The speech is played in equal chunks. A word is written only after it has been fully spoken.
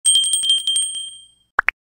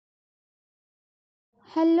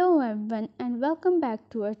Hello everyone and welcome back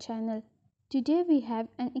to our channel. Today we have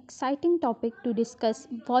an exciting topic to discuss: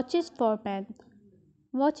 watches for men.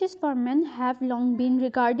 Watches for men have long been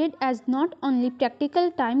regarded as not only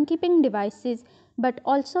practical timekeeping devices but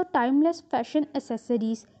also timeless fashion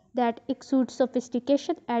accessories that exude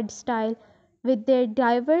sophistication and style. With their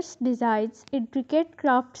diverse designs, intricate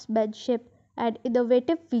craftsmanship, and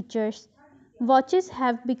innovative features, watches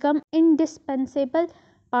have become indispensable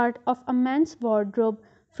part of a man's wardrobe.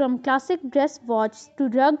 From classic dress watches to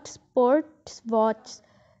rugged sports watches,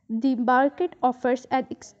 the market offers an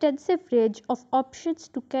extensive range of options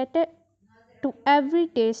to cater to every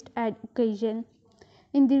taste and occasion.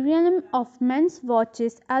 In the realm of men's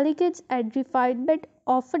watches, elegance and refinement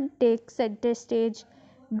often take center stage.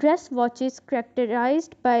 Dress watches,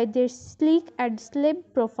 characterized by their sleek and slim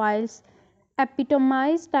profiles,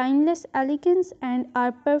 epitomize timeless elegance and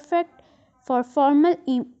are perfect for formal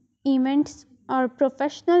events or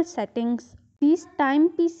professional settings. These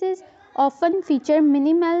timepieces often feature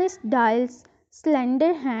minimalist dials,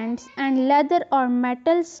 slender hands, and leather or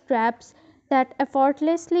metal straps that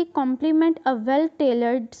effortlessly complement a well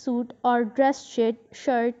tailored suit or dress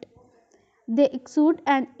shirt. They exude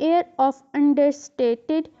an air of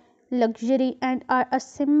understated luxury and are a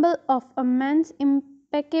symbol of a man's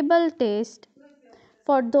impeccable taste.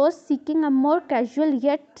 For those seeking a more casual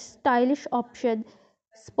yet stylish option,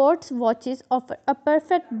 sports watches offer a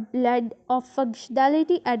perfect blend of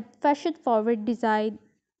functionality and fashion forward design.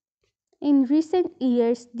 In recent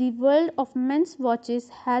years, the world of men's watches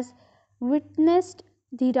has witnessed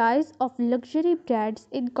the rise of luxury brands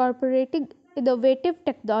incorporating innovative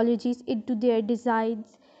technologies into their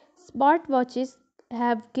designs. Smartwatches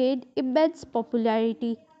have gained immense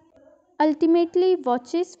popularity. Ultimately,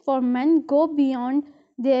 watches for men go beyond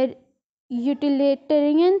their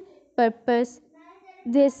utilitarian purpose.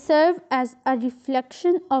 They serve as a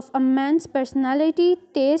reflection of a man's personality,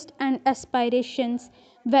 taste, and aspirations.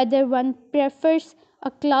 Whether one prefers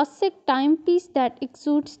a classic timepiece that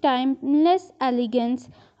exudes timeless elegance,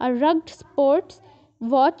 a rugged sports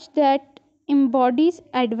watch that embodies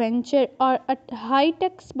adventure, or a high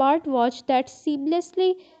tech smartwatch that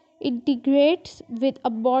seamlessly integrates with a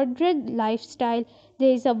modern lifestyle,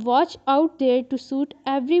 there is a watch out there to suit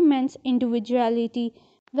every man's individuality.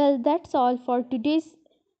 Well, that's all for today's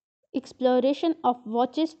exploration of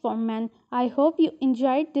watches for men. I hope you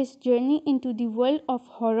enjoyed this journey into the world of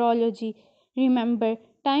horology. Remember,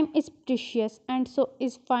 time is precious, and so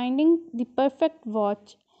is finding the perfect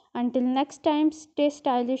watch. Until next time, stay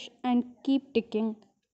stylish and keep ticking.